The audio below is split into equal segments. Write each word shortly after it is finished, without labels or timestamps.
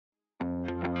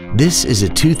This is a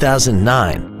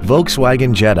 2009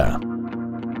 Volkswagen Jetta.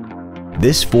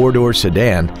 This four-door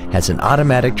sedan has an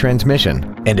automatic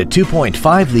transmission and a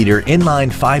 2.5-liter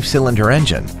inline 5-cylinder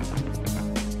engine.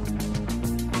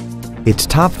 Its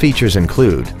top features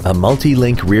include a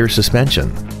multi-link rear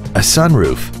suspension, a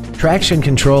sunroof, traction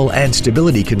control and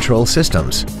stability control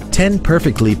systems, 10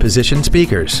 perfectly positioned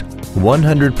speakers,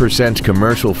 100%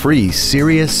 commercial-free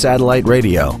Sirius satellite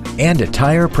radio, and a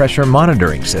tire pressure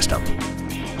monitoring system.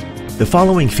 The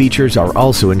following features are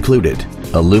also included: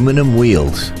 aluminum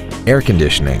wheels, air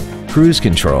conditioning, cruise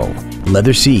control,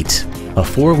 leather seats, a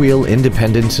four-wheel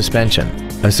independent suspension,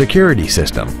 a security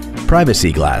system,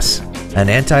 privacy glass, an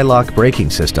anti-lock braking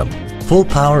system, full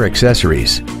power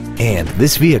accessories, and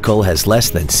this vehicle has less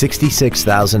than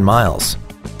 66,000 miles.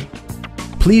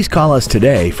 Please call us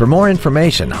today for more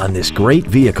information on this great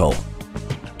vehicle.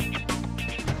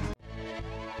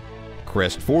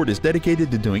 Crest Ford is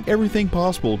dedicated to doing everything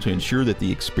possible to ensure that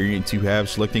the experience you have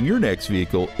selecting your next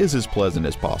vehicle is as pleasant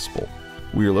as possible.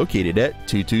 We are located at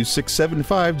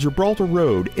 22675 Gibraltar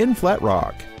Road in Flat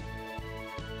Rock.